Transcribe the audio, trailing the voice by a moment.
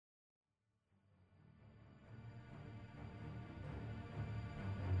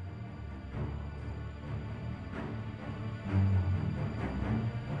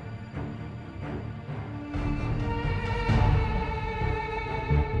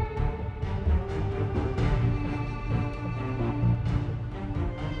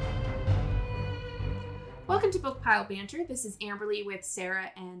to Book Pile Banter. This is Amberly with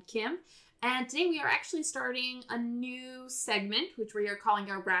Sarah and Kim. And today we are actually starting a new segment, which we are calling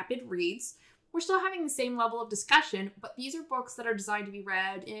our Rapid Reads. We're still having the same level of discussion, but these are books that are designed to be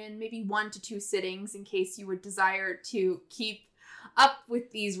read in maybe 1 to 2 sittings in case you would desire to keep up with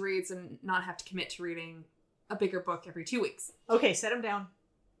these reads and not have to commit to reading a bigger book every 2 weeks. Okay, set them down.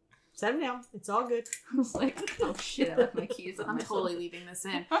 Set them down. It's all good. I was like, oh shit, I left my keys on I'm myself. totally leaving this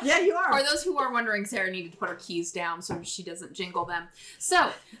in. Yeah, you are. For those who are wondering, Sarah needed to put her keys down so she doesn't jingle them.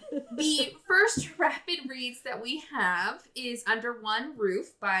 So, the first rapid reads that we have is Under One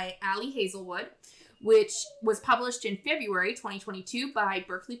Roof by Ali Hazelwood, which was published in February 2022 by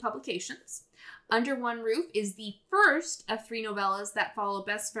Berkeley Publications. Under One Roof is the first of 3 novellas that follow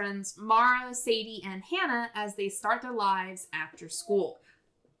best friends Mara, Sadie, and Hannah as they start their lives after school.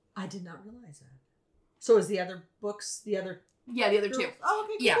 I did not realize that. So is the other books, the other... Yeah, the other 2. Oh,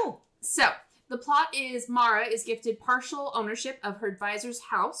 okay, Yeah. cool. So, the plot is Mara is gifted partial ownership of her advisor's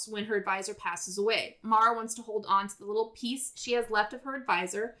house when her advisor passes away. Mara wants to hold on to the little piece she has left of her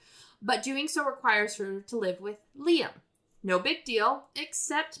advisor, but doing so requires her to live with Liam. No big deal,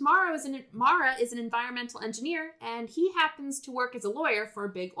 except Mara is an environmental engineer, and he happens to work as a lawyer for a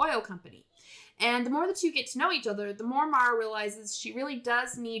big oil company. And the more the two get to know each other, the more Mara realizes she really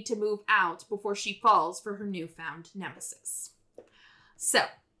does need to move out before she falls for her newfound nemesis. So,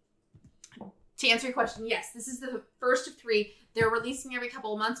 to answer your question, yes, this is the first of 3. They're releasing every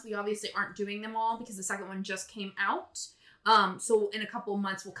couple of months. We obviously aren't doing them all because the second one just came out. So in a couple of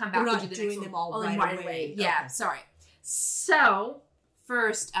months, we'll come back We're and not do the doing next them one. all right away. away. Yeah, Okay. sorry. So,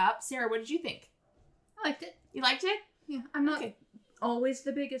 first up, Sarah, what did you think? I liked it. You liked it? Yeah, I'm not Okay. always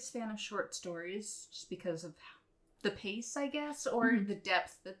the biggest fan of short stories, just because of the pace, I guess, or the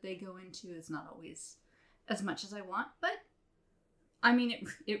depth that they go into is not always as much as I want. But I mean,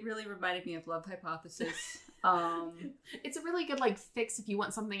 it really reminded me of Love Hypothesis. It's a really good fix if you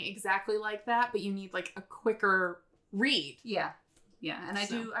want something exactly like that, but you need a quicker read. Yeah, and I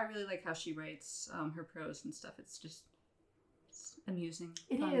really like how she writes her prose and stuff. It's amusing.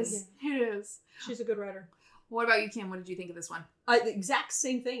 It fun. is. It is. She's a good writer. What about you, Kim? What did you think of this one? The exact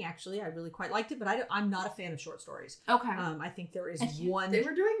same thing, actually. I really quite liked it, but I'm not a fan of short stories. Okay. I think there is one... They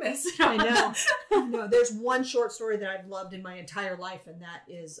were doing this. I know. No, there's one short story that I've loved in my entire life, and that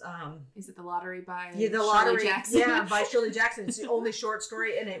is... Is it The Lottery by The Shirley Lottery, Jackson? Yeah, by Shirley Jackson. It's the only short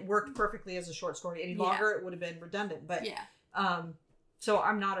story, and it worked perfectly as a short story. Any longer, it would have been redundant. But yeah. So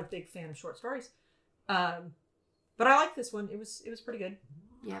I'm not a big fan of short stories. But I like this one. It was pretty good.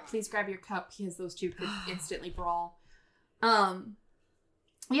 Yeah, please grab your cup because those two could instantly brawl.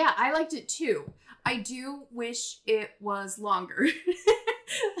 Yeah, I liked it too. I do wish it was longer.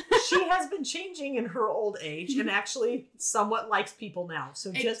 She has been changing in her old age and actually somewhat likes people now.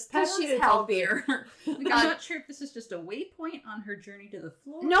 So just because she's healthier. I'm not sure if this is just a waypoint on her journey to the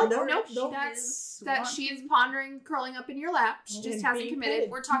floor. Nope. She is pondering curling up in your lap. She just hasn't committed. Petted.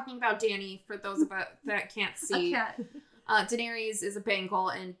 We're talking about Dany for those that can't see. A cat. Daenerys is a Bengal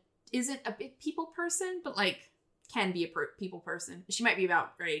and isn't a big people person, but can be a people person. She might be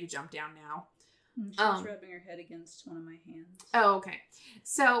about ready to jump down now. She's rubbing her head against one of my hands. Oh, okay.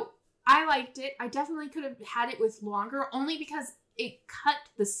 So I liked it. I definitely could have had it with longer, only because it cut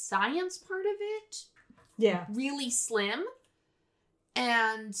the science part of it really slim.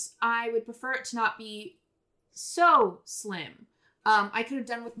 And I would prefer it to not be so slim. I could have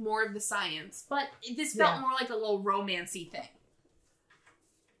done with more of the science, but this felt more like a little romancy thing.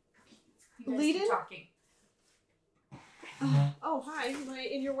 You guys keep talking. Oh, hi. Am I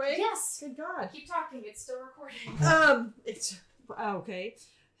in your way? Yes. Good God. Keep talking. It's still recording. It's okay.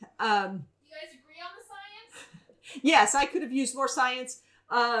 You guys agree on the science? Yes, I could have used more science.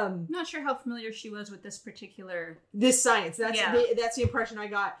 I'm not sure how familiar she was with this particular... This science. That's the impression I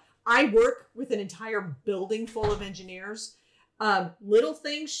got. I work with an entire building full of engineers. Little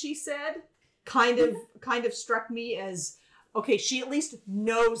things she said kind of struck me as, okay, she at least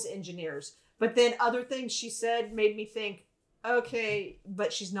knows engineers. But then other things she said made me think, okay,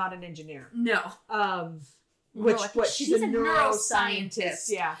 but she's not an engineer. No. She's a neuroscientist.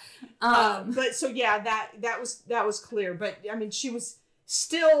 Yeah. But so that was clear. But I mean, she was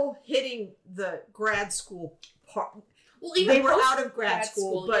still hitting the grad school part. Well, even they were out of grad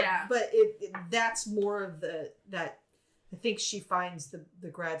school, but yeah. but that's more of that. I think she finds the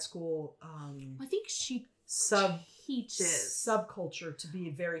grad school. I think she teaches subculture to be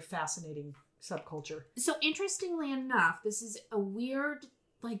a very fascinating subculture. So interestingly enough, this is a weird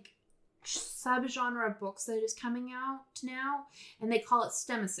subgenre of books that is coming out now, and they call it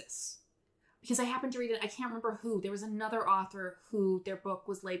STEMicist. Because I happened to read it, I can't remember who. There was another author who their book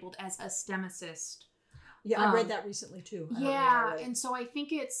was labeled as a STEMicist. Yeah, I read that recently too. Yeah, and so I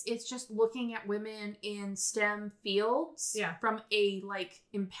think it's just looking at women in STEM fields from a like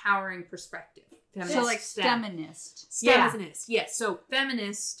empowering perspective. Feminist. So like STEMinist. STEMinist, yes. So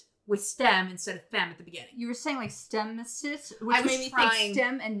feminist with STEM instead of femme at the beginning. You were saying like STEMicist, which made me think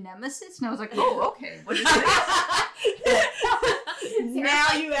STEM and nemesis, and I was like, oh, okay. What is this?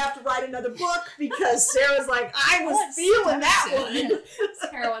 Now you have to write another book because Sarah's like, I was feeling that one.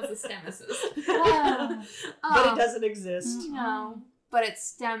 Sarah wants a STEMicist. But it doesn't exist. No. But it's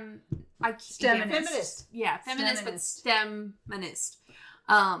STEM. Feminist. Yeah, feminist, but STEMinist.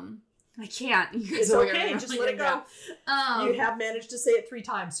 I can't. It's okay. Just let it go. You have managed to say it 3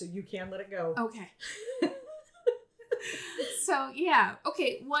 times, so you can let it go. Okay. So, yeah.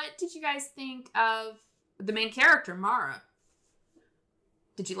 Okay, what did you guys think of the main character, Mara?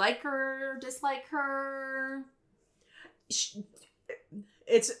 Did you like her, dislike her?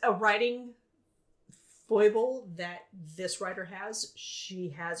 It's a writing foible that this writer has. She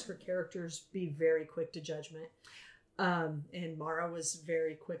has her characters be very quick to judgment. And Mara was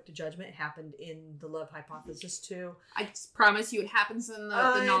very quick to judgment. It happened in The Love Hypothesis too. I just promise you it happens in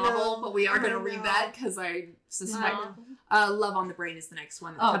the novel, but we are going to read that because I suspect Love on the Brain is the next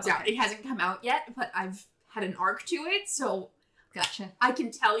one that comes out. It hasn't come out yet, but I've had an arc to it, so gotcha. I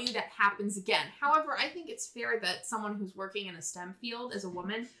can tell you that happens again. However, I think it's fair that someone who's working in a STEM field as a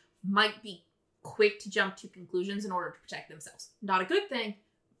woman might be quick to jump to conclusions in order to protect themselves. Not a good thing.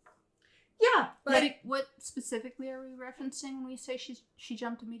 Yeah, but what specifically are we referencing when we say she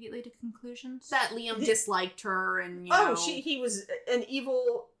jumped immediately to conclusions? That Liam disliked her, and he was an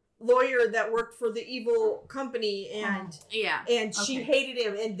evil lawyer that worked for the evil company, and she hated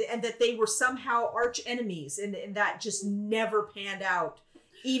him, and that they were somehow arch enemies, and that just never panned out,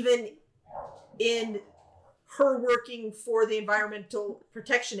 even in her working for the Environmental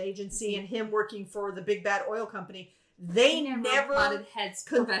Protection Agency and him working for the big bad oil company. They never butted heads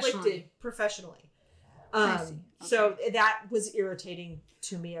conflicted professionally. So that was irritating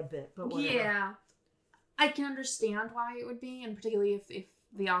to me a bit, but whatever. Yeah. I can understand why it would be, and particularly if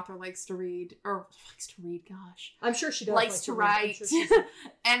the author likes to read, gosh. I'm sure she does. Likes to write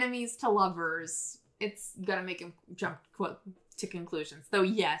enemies to lovers. It's gotta make him jump to conclusions. Though,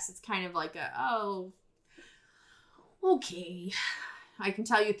 yes, it's kind of like okay. I can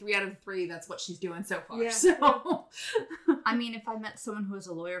tell you 3 out of 3, that's what she's doing so far. Yeah. So, I mean, if I met someone who was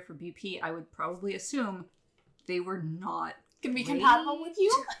a lawyer for BP, I would probably assume they were not going to be compatible with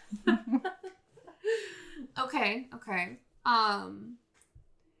you. Okay.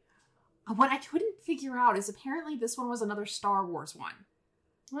 What I couldn't figure out is apparently this one was another Star Wars one.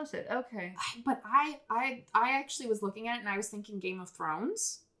 Was it? Okay. But I actually was looking at it and I was thinking Game of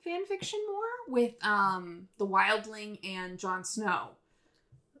Thrones fan fiction more with the Wildling and Jon Snow.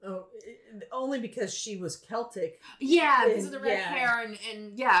 Oh, only because she was Celtic. Yeah, because of the red hair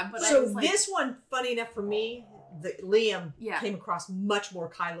and but so this one, funny enough for me, Liam came across much more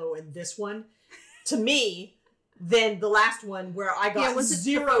Kylo in this one, to me, than the last one where I got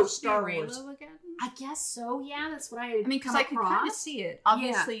zero Star Wars. Again? I guess so. Yeah, that's what I mean, because I could kind of see it.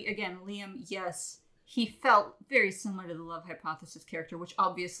 Obviously, again, Liam, yes, he felt very similar to the Love Hypothesis character, which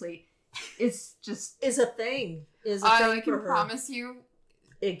obviously is a thing. I can promise you.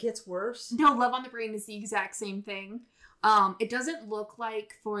 It gets worse. No, Love on the Brain is the exact same thing. It doesn't look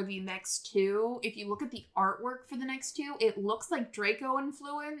like for the next 2. If you look at the artwork for the next 2, it looks like Draco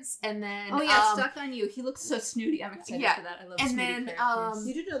influence, and then Stuck on You. He looks so snooty. I'm excited for that. I love snooty characters.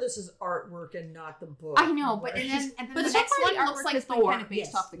 You do know this is artwork and not the book. I know, but then the next one looks like Thor, kind of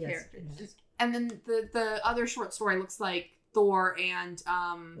based off the characters. Yes. And then the other short story looks like Thor and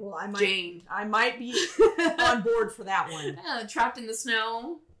Jane. I might be on board for that one. Trapped in the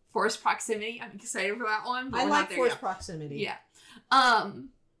Snow, Forced Proximity. I'm excited for that one. I like Forced Proximity. Yeah.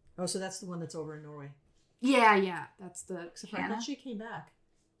 So that's the one that's over in Norway. Yeah. That's the. I thought she came back.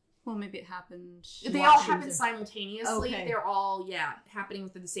 Well, maybe it happened. They all happen simultaneously. Okay. They're all happening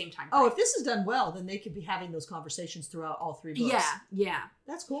within the same time. Oh, if this is done well, then they could be having those conversations throughout all 3 books. Yeah.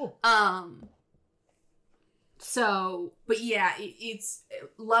 That's cool. So, but it's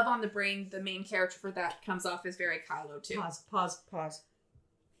Love on the Brain. The main character for that comes off as very Kylo too. Pause.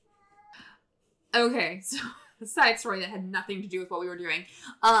 Okay, so a side story that had nothing to do with what we were doing.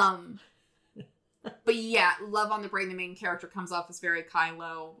 But Love on the Brain. The main character comes off as very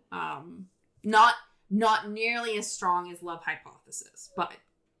Kylo. Not nearly as strong as Love Hypothesis, but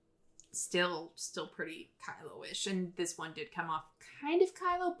still pretty Kylo-ish. And this one did come off kind of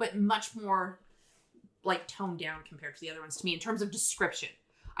Kylo, but much more like toned down compared to the other ones to me in terms of description.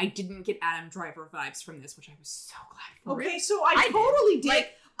 I didn't get Adam Driver vibes from this, which I was so glad for. Okay, so I totally did.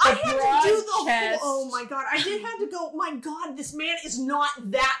 I had to do the whole, oh my God. I did have to go, my God, this man is not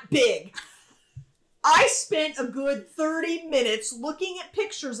that big. I spent a good 30 minutes looking at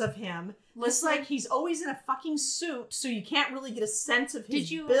pictures of him. It's like he's always in a fucking suit, so you can't really get a sense of his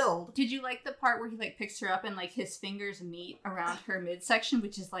build. Did you like the part where he like picks her up and like his fingers meet around her midsection,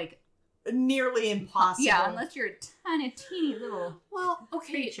 which is like nearly impossible. Yeah, unless you're a tiny, teeny little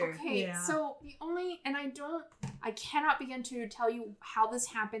creature. Okay. Yeah. So the only, and I cannot begin to tell you how this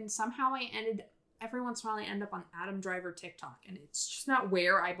happened. Somehow every once in a while I end up on Adam Driver TikTok, and it's just not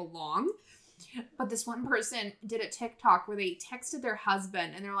where I belong. But this one person did a TikTok where they texted their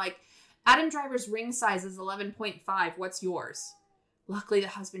husband, and they're like, Adam Driver's ring size is 11.5. What's yours? Luckily, the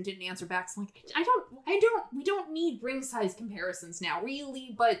husband didn't answer back. So I'm like, we don't need ring size comparisons now,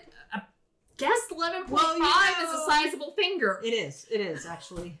 really. But I guess 11.5 is a sizable finger. It is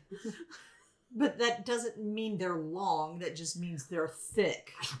actually. But that doesn't mean they're long. That just means they're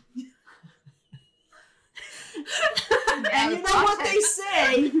thick. And you know what they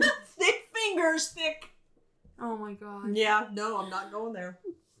say? Thick fingers, thick. Oh my God. Yeah, no, I'm not going there.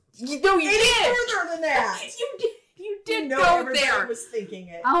 You did. Further than that. You did go there. I was thinking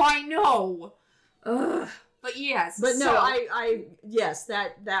it. Oh, I know. Ugh. But yes. But no, yes,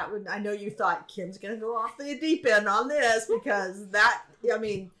 that would, I know you thought Kim's going to go off the deep end on this because that, I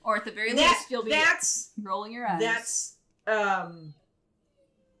mean. Or at the very least, you'll be rolling your eyes. That's,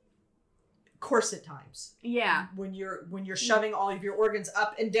 corset times. Yeah. When you're shoving all of your organs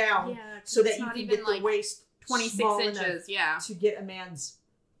up and down so that you can get the waist 26 inches, to get a man's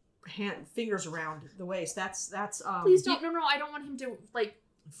fingers around the waist. That's please don't. No, I don't want him to like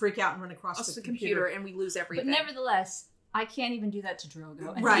freak out and run across the computer and we lose everything. But nevertheless, I can't even do that to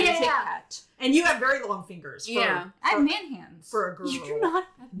Drogo. And right. Yeah. And you have very long fingers. I have man hands. For a girl. You do not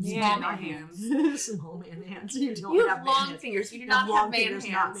have man hands. Small man hands. You have long fingers. You do not have man hands.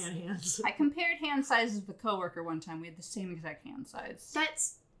 Not man hands. I compared hand sizes with a coworker one time. We had the same exact hand size.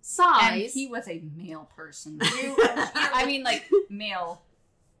 That's size. And he was a male person. I mean, like, male,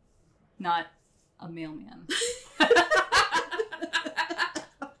 not a mailman.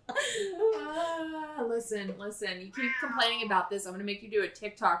 Listen. You keep complaining about this. I'm going to make you do a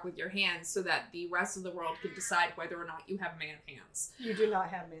TikTok with your hands so that the rest of the world can decide whether or not you have man hands. You do not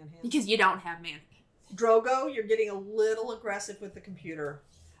have man hands. Because you don't have man hands. Drogo, you're getting a little aggressive with the computer.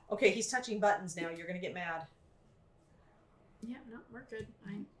 Okay, he's touching buttons now. You're going to get mad. Yeah, no, we're good.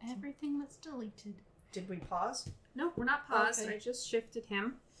 Everything was deleted. Did we pause? No, we're not paused. Okay. I just shifted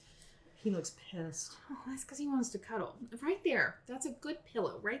him. He looks pissed. Oh, that's because he wants to cuddle. Right there. That's a good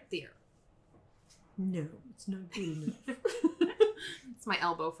pillow. Right there. No, it's not good enough. It's my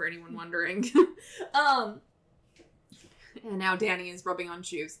elbow for anyone wondering. And now Danny is rubbing on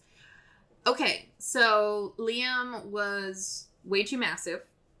shoes. Okay, so Liam was way too massive.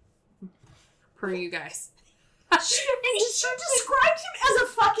 Per you guys. She described him as a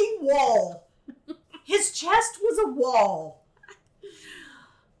fucking wall. His chest was a wall.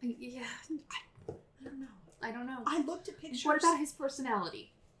 Yeah. I don't know. I looked at pictures. What about his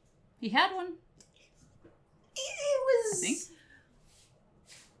personality? He had one. It was... I think.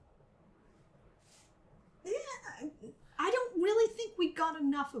 Yeah, I don't really think we got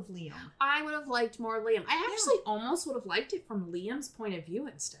enough of Liam. I would have liked more Liam. I actually almost would have liked it from Liam's point of view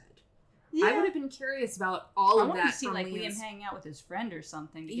instead. Yeah. I would have been curious about all of that. I want to see from like Liam's... Liam hanging out with his friend or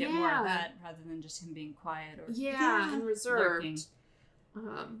something to get more of that rather than just him being quiet or and reserved. Lurking.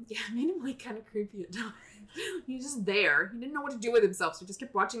 It made him like kind of creepy at times. He was just there. He didn't know what to do with himself, so he just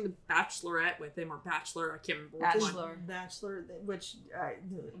kept watching The Bachelorette with him, or Bachelor. I can't remember. Bachelor, which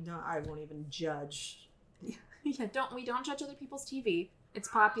I won't even judge. Yeah, we don't judge other people's TV. It's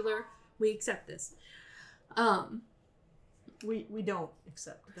popular. We accept this. We don't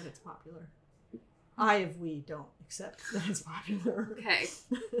accept that it's popular. We don't accept that it's popular. Okay.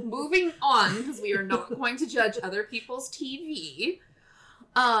 Moving on, because we are not going to judge other people's TV.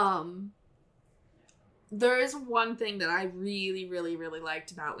 There is one thing that I really, really, really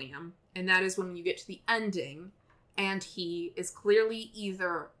liked about Liam, and that is when you get to the ending, and he is clearly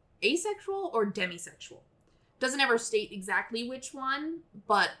either asexual or demisexual. Doesn't ever state exactly which one,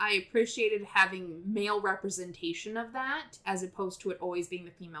 but I appreciated having male representation of that as opposed to it always being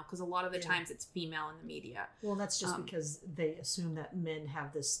the female, because a lot of the times it's female in the media. Well, that's just because they assume that men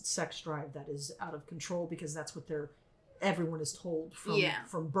have this sex drive that is out of control, because that's what everyone is told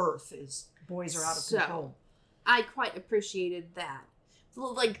from birth is boys are out of control. I quite appreciated that.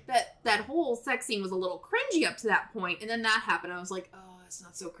 Like that whole sex scene was a little cringy up to that point, and then that happened. I was like, oh, it's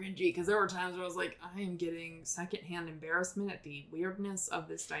not so cringy, because there were times where I was like, I am getting secondhand embarrassment at the weirdness of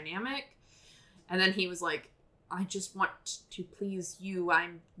this dynamic. And then he was like, I just want to please you.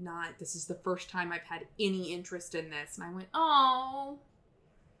 This is the first time I've had any interest in this. And I went, oh,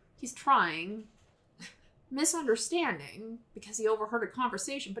 he's trying. Misunderstanding because he overheard a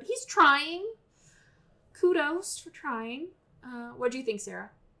conversation, but he's trying. Kudos for trying. What do you think, Sarah?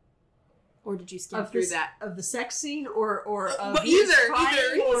 Or did you skim through that? Of the sex scene or of either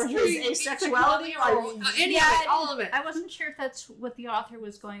or his asexuality or any of it, all of it. I wasn't sure if that's what the author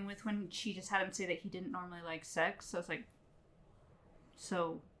was going with when she just had him say that he didn't normally like sex. So I was like,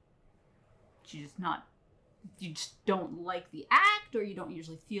 so you just don't like the act, or you don't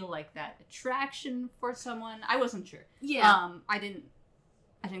usually feel like that attraction for someone. I wasn't sure. Yeah. I didn't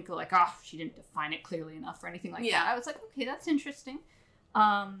go like, oh, she didn't define it clearly enough or anything like that. I was like, okay, that's interesting.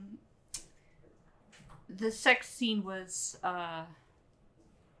 The sex scene was, I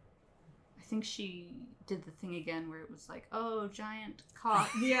think she did the thing again where it was like, oh, giant cock.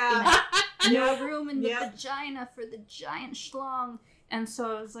 Yeah. No room in the vagina for the giant schlong. And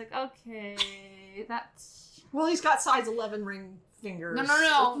so I was like, okay, that's... Well, he's got size 11 ring fingers.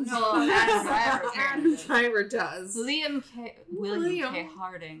 No. Adam Driver does. William K.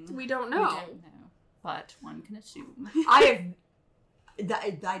 Harding. We don't know. We don't know. But one can assume. I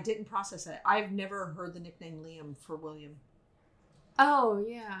didn't process it. I've never heard the nickname Liam for William. Oh,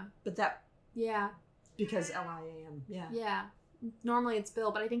 yeah. But that... Yeah. Because L-I-A-M. Yeah. Yeah. Normally it's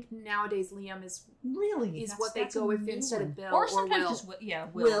Bill, but I think nowadays Liam is what they go with instead of Bill or sometimes Will. Just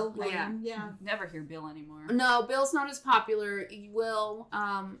Will. Yeah. Never hear Bill anymore. No, Bill's not as popular. Will,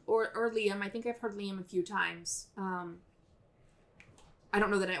 or Liam. I think I've heard Liam a few times. I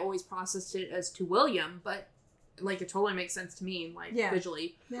don't know that I always processed it as to William, but like it totally makes sense to me, like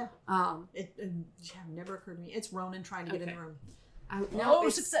visually. Yeah. It never occurred to me. It's Ronan trying to get in the room.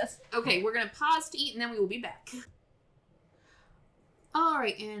 Success. Okay, we're gonna pause to eat and then we will be back. All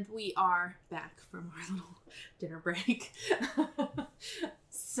right, and we are back from our little dinner break.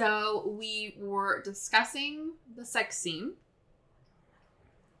 So we were discussing the sex scene,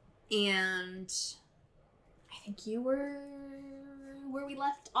 and I think you were where we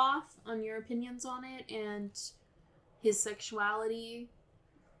left off on your opinions on it and his sexuality.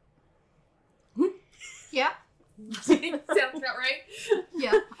 Yeah. Sounds about right.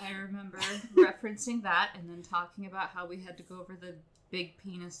 Yeah, I remember referencing that and then talking about how we had to go over the big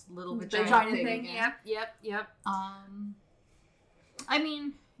penis, little vagina thing. Yep. I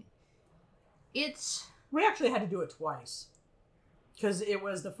mean, it's... We actually had to do it twice. Because it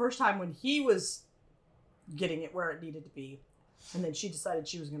was the first time when he was getting it where it needed to be. And then she decided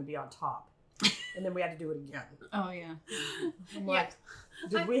she was going to be on top. And then we had to do it again. Oh, yeah. I'm like,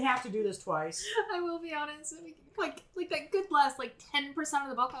 did we have to do this twice? I will be honest. Like that good last, 10% of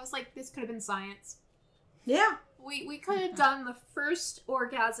the book, I was like, this could have been science. Yeah. We could have done the first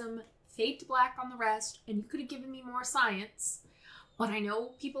orgasm, fade to black on the rest, and you could have given me more science. But I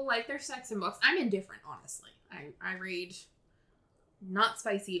know people like their sex in books. I'm indifferent, honestly. I read not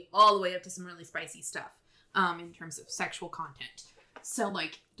spicy all the way up to some really spicy stuff in terms of sexual content. So,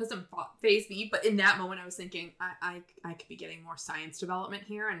 doesn't faze me. But in that moment, I was thinking, I could be getting more science development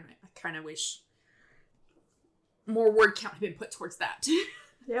here, and I kind of wish more word count had been put towards that.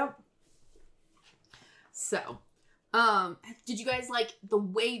 Yep. So, did you guys like the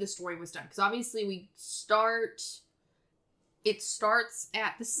way the story was done? Because obviously it starts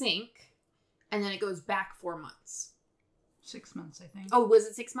at the sink, and then it goes back 4 months. 6 months, I think. Oh, was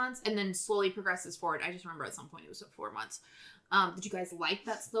it 6 months? And then slowly progresses forward. I just remember at some point it was 4 months. Did you guys like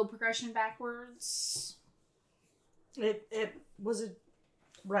that slow progression backwards? It was a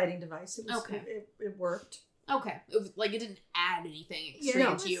writing device. It was, okay. It worked. Okay. It was, it didn't add anything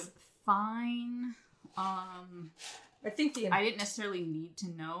extreme to you. Fine. I think I didn't necessarily need to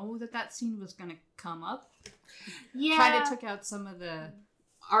know that scene was going to come up. Yeah. Kind of took out some of the...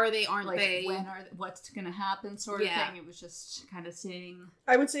 Are they, aren't they? What's going to happen sort of thing. It was just kind of seeing...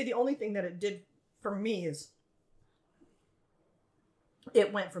 I would say the only thing that it did for me is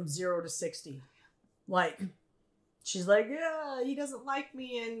it went from 0 to 60. She's like, yeah, he doesn't like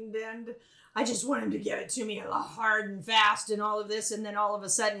me, and I just want him to give it to me hard and fast and all of this, and then all of a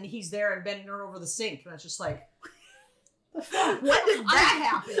sudden he's there and bending her over the sink, and it's just like, the fuck? When did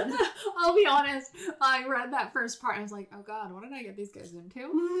that happen? I'll be honest, I read that first part and I was like, oh god, what did I get these guys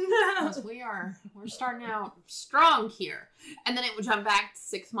into? Because we're starting out strong here. And then it would jump back to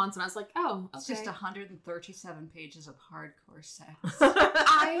 6 months and I was like, oh, okay. It's just 137 pages of hardcore sex.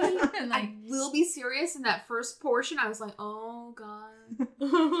 I will be serious, in that first portion I was like, oh god.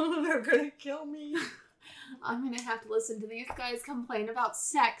 They're gonna kill me. I'm going to have to listen to these guys complain about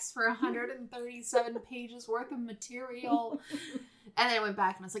sex for 137 pages worth of material. And then I went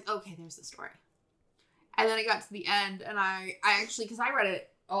back and I was like, okay, there's the story. And then I got to the end, and I actually, because I read it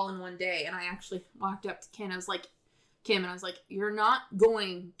all in one day, and I actually walked up to Kim. I was like, you're not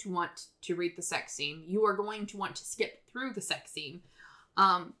going to want to read the sex scene. You are going to want to skip through the sex scene.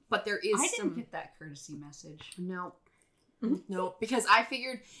 But there is I didn't get that courtesy message. No. No, because I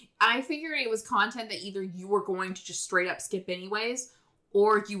figured it was content that either you were going to just straight up skip anyways,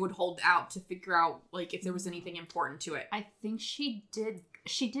 or you would hold out to figure out, like, if there was anything important to it. I think she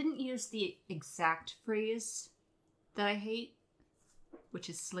didn't use the exact phrase that I hate,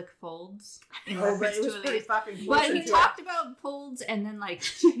 which is slick folds. But it was pretty fucking But he talked about folds, and then, like,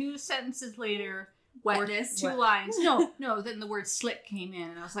 2 sentences later, Wetness. 2 lines. No, then the word slick came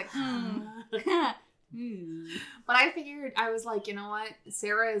in, and I was like, But I figured, I was like, you know what?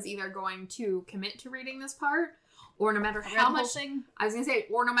 Sarah is either going to commit to reading this part, or no matter how much,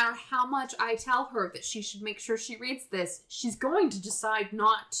 or no matter how much I tell her that she should make sure she reads this, she's going to decide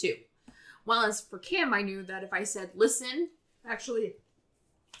not to. Well, as for Kim, I knew that if I said, listen. Actually,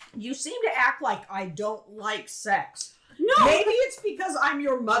 you seem to act like I don't like sex. No! Maybe it's because I'm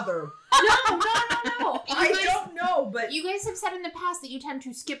your mother. No. I don't know, but... You guys have said in the past that you tend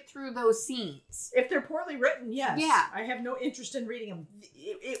to skip through those scenes. If they're poorly written, yes. Yeah. I have no interest in reading them.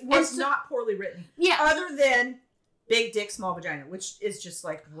 It was not poorly written. Yeah. Other than big dick, small vagina, which is just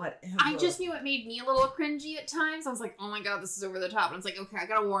like, whatever. I just knew it made me a little cringy at times. I was like, oh my god, this is over the top. And I was like, okay, I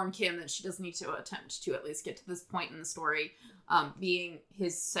gotta warn Kim that she does need to attempt to at least get to this point in the story, being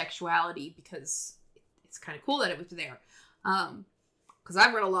his sexuality, because it's kind of cool that it was there. Because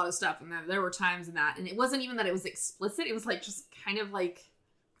I've read a lot of stuff, and there were times in that, and it wasn't even that it was explicit, it was like just kind of like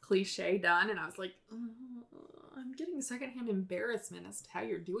cliche done, and I was like, I'm getting secondhand embarrassment as to how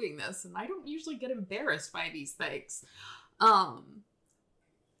you're doing this, and I don't usually get embarrassed by these things. And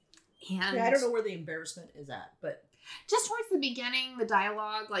I don't know where the embarrassment is at, but just towards the beginning, the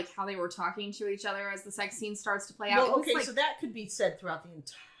dialogue, like how they were talking to each other as the sex scene starts to play out. Well, okay, so that could be said throughout the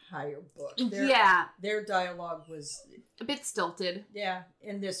entire book. Their dialogue was a bit stilted. Yeah,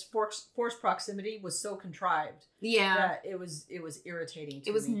 and this forced proximity was so contrived. Yeah, that it was irritating.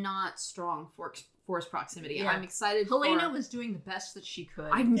 It was not strong forced proximity. Yeah. I'm excited. Helena was doing the best that she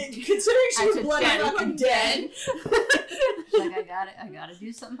could. Considering she was bloody fucking dead. Like, I gotta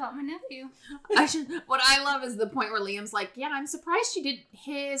do something about my nephew. What I love is the point where Liam's like, yeah, I'm surprised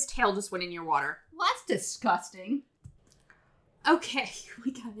his tail just went in your water. Well, that's disgusting. Okay,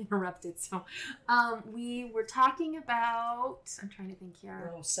 we got interrupted. So, we were talking about, I'm trying to think here.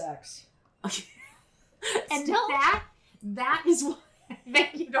 Oral sex. Okay. And that is why I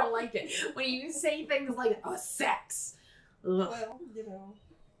think you don't like it. When you say things like, sex. Ugh. Well, you know.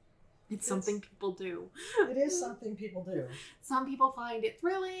 It's something people do. It is something people do. Some people find it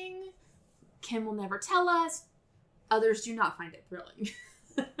thrilling. Kim will never tell us. Others do not find it thrilling.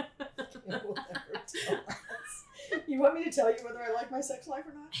 Kim will never tell us. You want me to tell you whether I like my sex life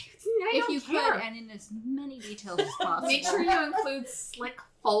or not? If you could, and in as many details as possible. Make sure you include slick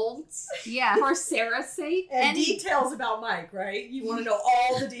folds. Yeah. For Sarah's sake. And details about Mike, right? You want to know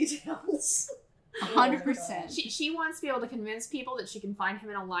all the details. 100%. She wants to be able to convince people that she can find him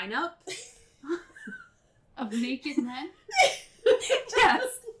in a lineup. Of naked men?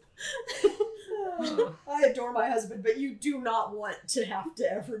 Yes. I adore my husband, but you do not want to have to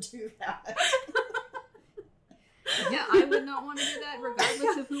ever do that. Yeah, I would not want to do that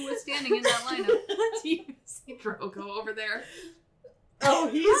regardless of who was standing in that lineup. Do you see Drogo over there? Oh,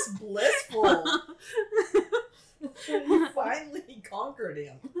 he's blissful. You finally conquered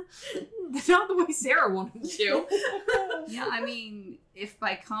him. Not the way Sarah wanted to. Yeah, I mean, if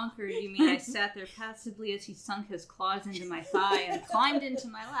by conquered you mean I sat there passively as he sunk his claws into my thigh and climbed into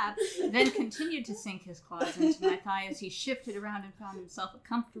my lap, then continued to sink his claws into my thigh as he shifted around and found himself a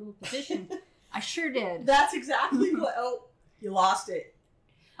comfortable position, I sure did. That's exactly what... Oh, you lost it.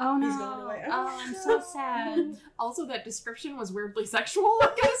 Oh, no. He's going away. Oh, I'm so sad. Also, that description was weirdly sexual. I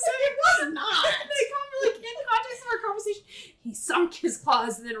gotta say, it was not. They come like in context of our conversation. He sunk his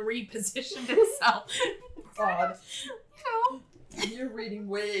claws and then repositioned himself. God. You know. You're reading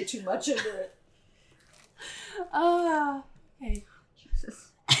way too much into it. Okay.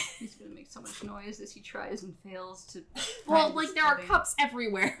 Jesus. He's gonna make so much noise as he tries and fails to... Well, like, there are cups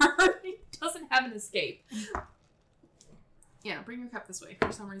everywhere. He doesn't have an escape. Yeah, bring your cup this way.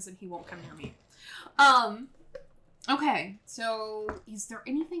 For some reason, he won't come near me. Okay, so is there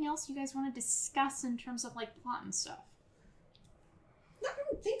anything else you guys want to discuss in terms of, like, plot and stuff? I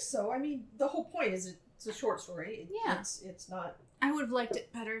don't think so. I mean, the whole point is it's a short story. Yeah. It's not... I would have liked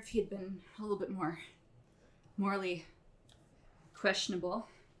it better if he had been a little bit more morally questionable.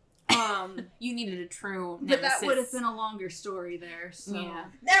 You needed a true But nemesis. that would have been a longer story there. So Yeah.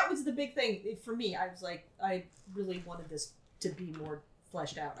 That was the big thing for me. I was like, I really wanted this to be more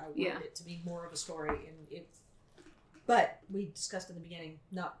fleshed out. I wanted it to be more of a story, and it. But we discussed in the beginning,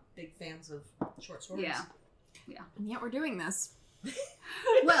 not big fans of short stories. Yeah. And yet we're doing this.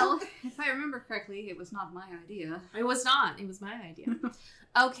 Well, if I remember correctly, it was not my idea. It was not. It was my idea.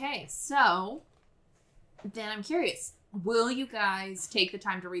 Okay, so then I'm curious. Will you guys take the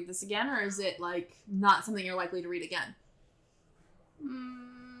time to read this again, or is it like not something you're likely to read again?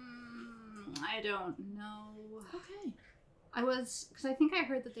 I don't know. Okay. Because I think I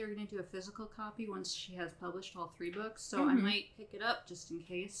heard that they were going to do a physical copy once she has published all 3 books, so I might pick it up just in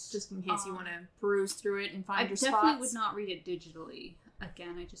case. Just in case you want to peruse through it and find your spots. I definitely would not read it digitally.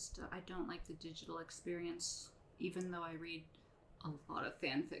 Again, I don't like the digital experience, even though I read a lot of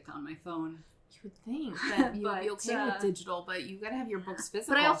fanfic on my phone. You would think that you would be okay with digital, but you gotta have your books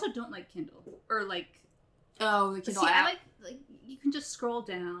physical. But I also don't like Kindle or like. Oh, the Kindle app. I like you can just scroll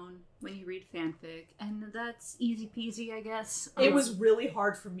down when you read fanfic, and that's easy peasy, I guess. It was really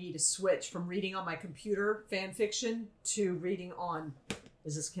hard for me to switch from reading on my computer fan fiction to reading on.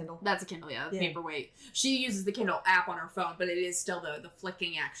 Is this Kindle? That's a Kindle, yeah. Paperweight. She uses the Kindle app on her phone, but it is still the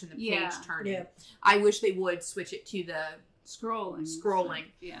flicking action, the page turning. Yeah. I wish they would switch it to the scrolling. So,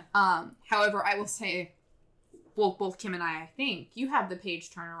 yeah. However, I will say, both Kim and I think you have the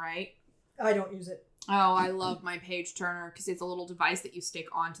page turner, right? I don't use it. Oh, I love my page turner because it's a little device that you stick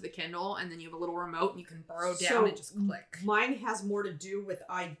onto the Kindle, and then you have a little remote, and you can burrow down and just click. Mine has more to do with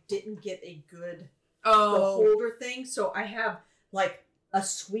I didn't get a good holder thing, so I have like a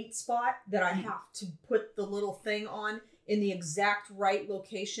sweet spot that I have to put the little thing on in the exact right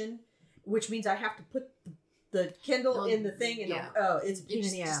location, which means I have to put the Kindle in the thing, and it's a pain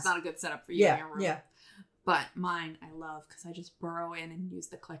in the ass. It's not a good setup for you in your room. Yeah. But mine, I love because I just burrow in and use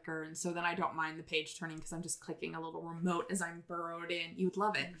the clicker. And so then I don't mind the page turning because I'm just clicking a little remote as I'm burrowed in. You would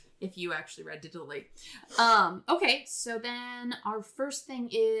love it if you actually read digitally. Okay, so then our first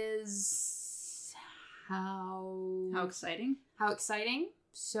thing is how exciting. How exciting.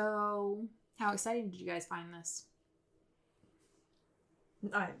 So how exciting did you guys find this?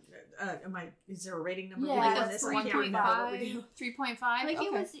 Is there a rating number? Yeah, like a 3.5. 3.5. Like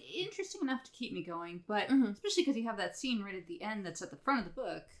it was interesting enough to keep me going, but especially because you have that scene right at the end that's at the front of the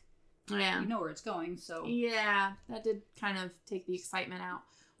book. Yeah, you know where it's going. So yeah, that did kind of take the excitement out.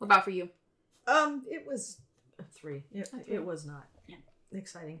 What about for you? It was a 3. It was not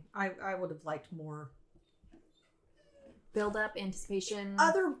exciting. I would have liked more. Build up, anticipation,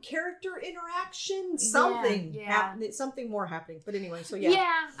 other character interaction, something something more happening. But anyway, so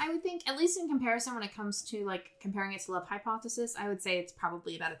I would think at least in comparison when it comes to like comparing it to Love Hypothesis, I would say it's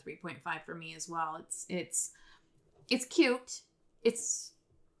probably about a 3.5 for me as well. It's cute. It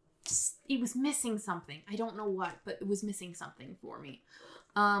was missing something. I don't know what, but it was missing something for me.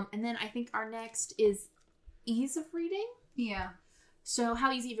 And then I think our next is ease of reading. Yeah. So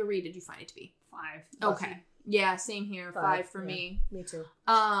how easy of a read did you find it to be? 5. Okay. Yeah, same here. 5 for me. Me too.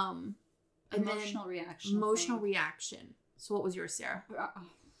 Emotional reaction. Emotional reaction. So what was yours, Sarah?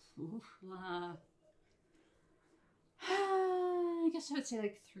 I guess I would say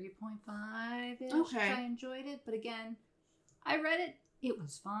like 3.5-ish. Okay. I enjoyed it, but again, I read it. It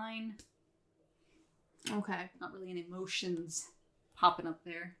was fine. Okay. Not really any emotions popping up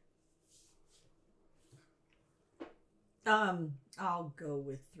there. I'll go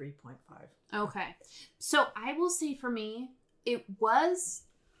with 3.5. Okay. So I will say for me, it was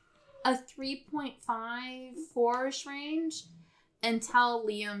a 3.5, 4-ish range until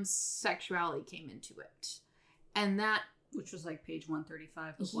Liam's sexuality came into it. And that... Which was like page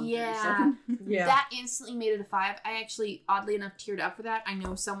 135 of 137. Yeah. That instantly made it a 5. I actually, oddly enough, teared up for that. I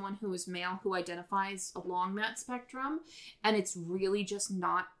know someone who is male who identifies along that spectrum, and it's really just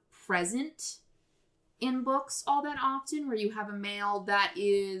not present in books all that often, where you have a male that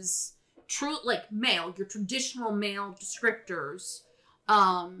is true, like male, your traditional male descriptors.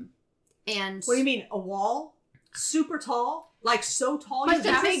 And what do you mean, a wall? Super tall? Like so tall but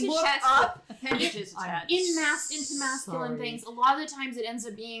you have to look up? Appendages attached. Into masculine things. A lot of the times it ends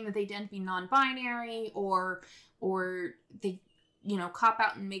up being that they tend to be non-binary or they, cop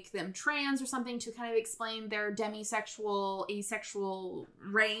out and make them trans or something to kind of explain their demisexual, asexual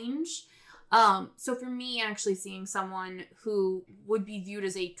range. So for me, actually seeing someone who would be viewed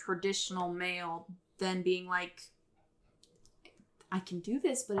as a traditional male, then being like, I can do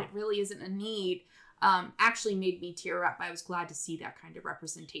this, but it really isn't a need, actually made me tear up. I was glad to see that kind of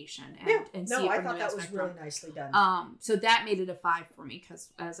representation and see it from I thought the that was spectrum. really nicely done. So that made it a 5 for me because,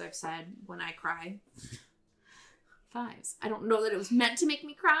 as I've said, when I cry, 5s. I don't know that it was meant to make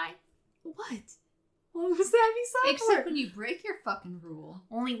me cry. What? What was that beside Except when you break your fucking rule.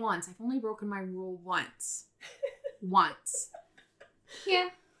 Only once. I've only broken my rule once. Once. Yeah.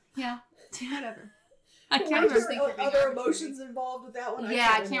 Whatever. I can't Were remember. there other emotions involved with that one? Yeah,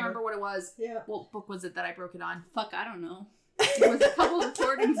 I can't remember what it was. Yeah. What book was it that I broke it on? Fuck, I don't know. It was a couple of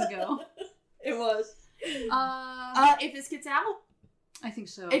recordings ago. It was. If This Gets Out? I think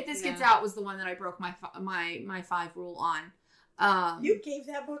so. If This Gets Out was the one that I broke my 5 rule on. You gave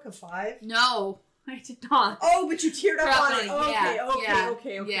that book a 5? No, I did not. Oh, but you teared up on it.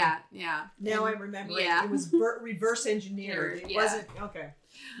 Okay. Yeah. Now I'm remembering. Yeah. It was reverse engineered. It wasn't okay.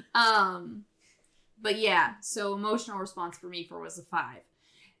 But yeah, so emotional response for me was a 5.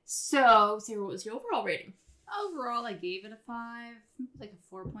 So, Sarah, what was your overall rating? Overall, I gave it a 5, like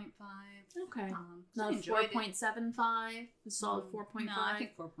a 4.5. Okay. Not a 4.75. A solid 4.5. No, I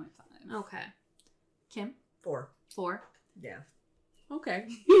think 4.5. Okay. Kim? 4. 4. Yeah. Okay.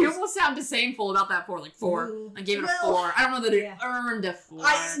 You almost sound disdainful about that 4, like 4. I gave it a 4. I don't know that it earned a 4.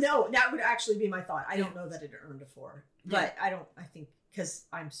 No, that would actually be my thought. I don't know that it earned a 4, but I think because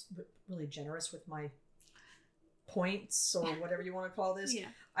I'm really generous with my points or whatever you want to call this. Yeah.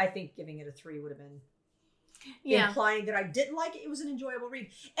 I think giving it a 3 would have been implying that I didn't like it. It was an enjoyable read.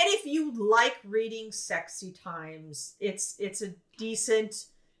 And if you like reading sexy times, it's a decent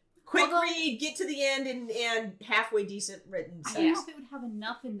quick read, get to the end and halfway decent written sex. I don't know if it would have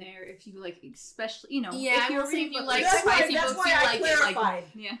enough in there if you like, especially, if you're reading you like that's spicy why books, I clarified.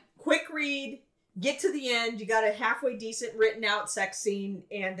 Yeah. Quick read, get to the end, you got a halfway decent written out sex scene,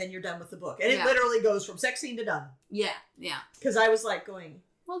 and then you're done with the book. And it literally goes from sex scene to done. Yeah. Because I was like going...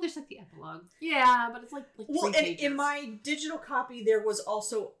 Well, there's like the epilogue. Yeah, but it's like 3 pages. In my digital copy, there was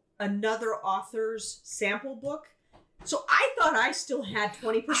also another author's sample book. So I thought I still had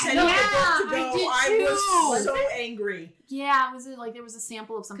 20% of the book to go. I was so angry. Yeah, was it like there was a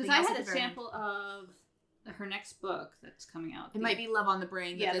sample of something? Because I had a sample of her next book that's coming out. It might be Love on the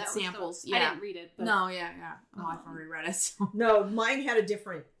Brain. Yeah, that samples. I didn't read it. But, no, yeah. Oh, I've already read it. So. No, mine had a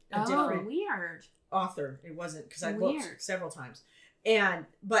different weird author. It wasn't because I looked several times.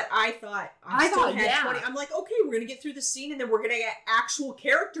 But I thought I still had 20. I'm like, okay, we're gonna get through the scene and then we're gonna get actual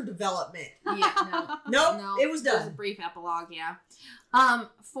character development. Yeah, no, it was done. It was a brief epilogue. Yeah.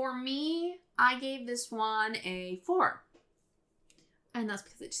 For me, I gave this one a 4, and that's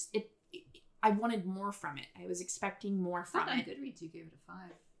because I wanted more from it. I was expecting more from it. On Goodreads, you gave it a 5.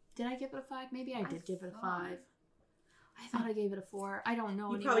 Did I give it a 5? Maybe I did give it a 5. I thought I gave it a 4. I don't know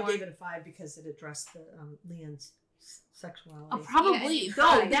you anymore. Probably gave it a 5 because it addressed the Leon's sexuality. Oh, probably. Yeah,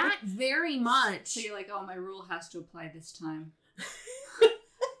 though that very much. So you're like, oh, my rule has to apply this time.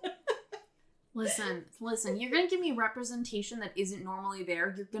 Listen. You're gonna give me representation that isn't normally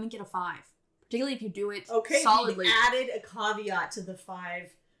there. You're gonna get a 5, particularly if you do it solidly. We added a caveat to the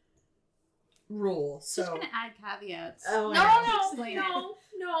 5 rule. So just gonna add caveats. Oh,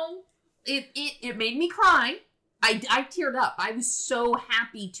 no. It made me cry. I teared up. I was so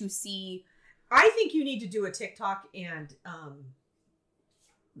happy to see. I think you need to do a TikTok and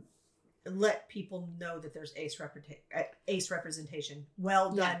let people know that there's ace representation.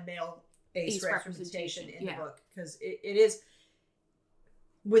 Well done, male ace representation in the book. Because it is,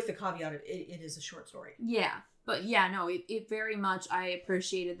 with the caveat, it is a short story. Yeah. But yeah, no, it very much, I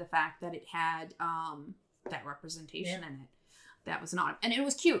appreciated the fact that it had that representation in it. That was not, and it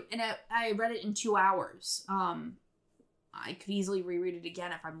was cute. And I read it in 2 hours. I could easily reread it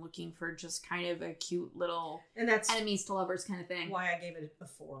again if I'm looking for just kind of a cute little enemies to lovers kind of thing. Why I gave it a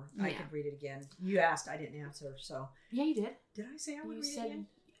 4. Yeah. I could read it again. You asked, I didn't answer, so. Yeah, you did. Did I say I would read it again?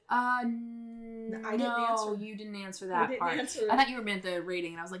 I didn't answer. You didn't answer that part. I thought you meant the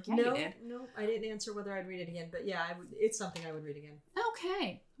rating, and I was like, yeah, you did. No, I didn't answer whether I'd read it again, but yeah, it's something I would read again.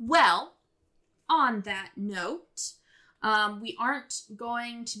 Okay. Well, on that note, we aren't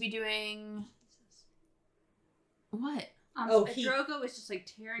going to be doing... What? Drogo is just like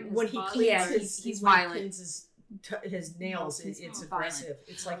tearing his body. He's violent. He cleans his nails. It's aggressive.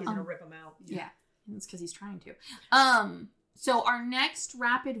 It's like he's gonna rip them out. Yeah, it's because he's trying to. So our next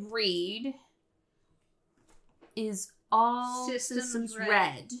rapid read is All Systems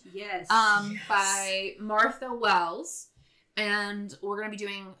Red. Yes. By Martha Wells, and we're gonna be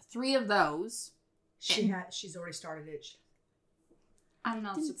doing 3 of those. She's already started it. I'm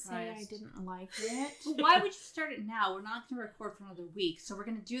not didn't surprised. say I didn't like it. But why would you start it now? We're not going to record for another week, so we're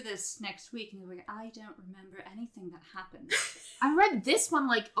going to do this next week. And you're like, I don't remember anything that happened. I read this one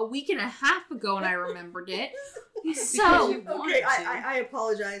like a week and a half ago, and I remembered it. So okay, I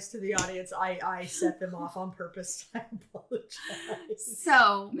apologize to the audience. I set them off on purpose. I apologize.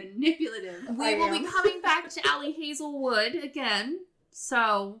 So manipulative. We will be coming back to Allie Hazelwood again.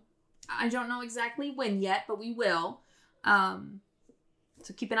 So I don't know exactly when yet, but we will.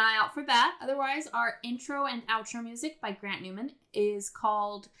 So keep an eye out for that. Otherwise, our intro and outro music by Grant Newman is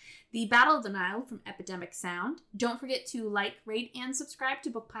called The Battle of the Nile from Epidemic Sound. Don't forget to like, rate, and subscribe to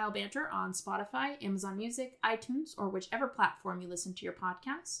Bookpile Banter on Spotify, Amazon Music, iTunes, or whichever platform you listen to your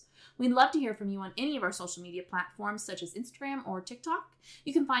podcasts. We'd love to hear from you on any of our social media platforms, such as Instagram or TikTok.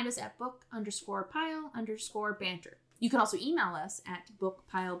 You can find us at book_pile_banter. You can also email us at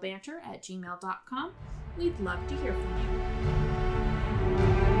bookpilebanter@gmail.com. We'd love to hear from you.